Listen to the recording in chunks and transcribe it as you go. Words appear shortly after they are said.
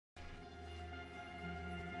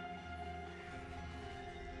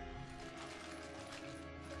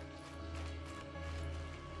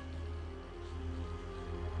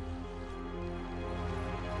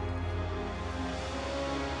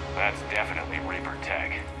That's definitely Reaper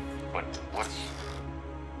tech. But what's...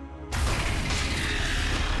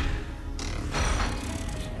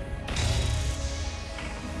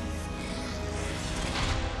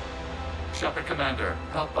 Shepard Commander,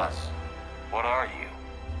 help us. What are you?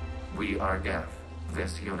 We are Geth.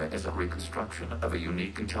 This unit is a reconstruction of a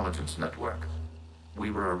unique intelligence network.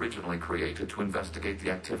 We were originally created to investigate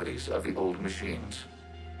the activities of the old machines.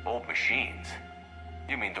 Old machines?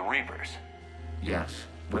 You mean the Reapers? Yes,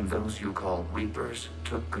 when those you call Reapers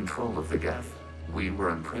took control of the Geth, we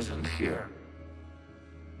were imprisoned here.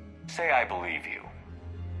 Say I believe you.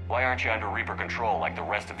 Why aren't you under Reaper control like the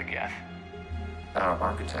rest of the Geth? Our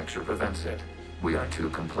architecture prevents it. We are too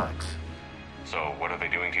complex. So what are they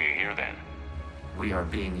doing to you here then? We are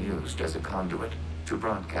being used as a conduit to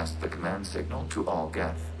broadcast the command signal to all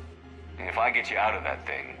Geth. If I get you out of that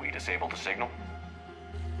thing, we disable the signal?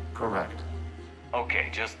 Correct. Okay,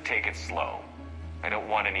 just take it slow. I don't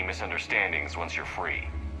want any misunderstandings once you're free.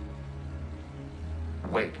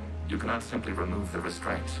 Wait, you cannot simply remove the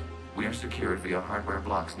restraints. We are secured via hardware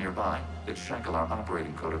blocks nearby that shackle our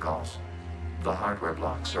operating protocols. The hardware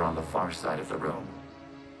blocks are on the far side of the room.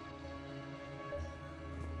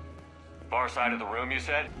 Far side of the room, you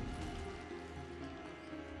said?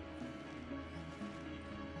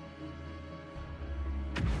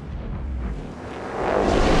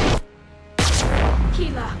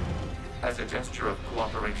 Keela. As a gesture of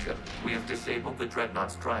cooperation, we have disabled the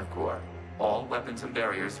dreadnought's drive core. All weapons and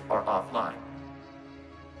barriers are offline.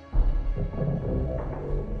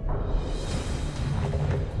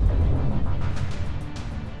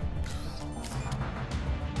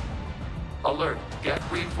 Alert!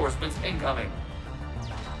 Geth reinforcements incoming!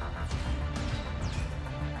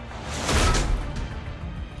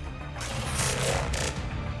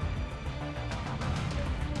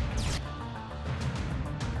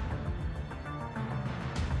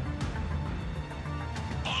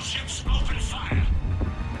 All ships open fire!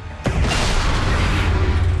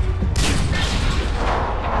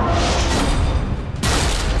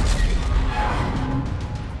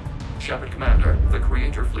 Shepard Commander, the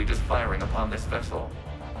Creator Fleet is firing upon this vessel.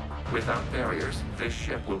 Without barriers, this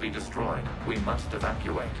ship will be destroyed. We must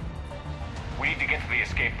evacuate. We need to get to the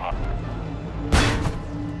escape pod.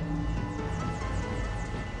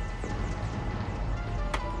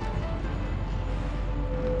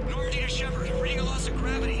 Normandy to Shepard, reading a loss of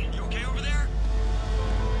gravity. You okay over there?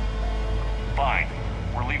 Fine.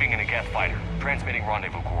 We're leaving in a Geth fighter, transmitting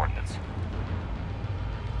rendezvous coordinates.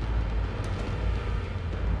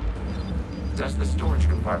 Does the storage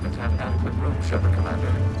compartment have adequate room, Shepard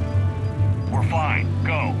Commander?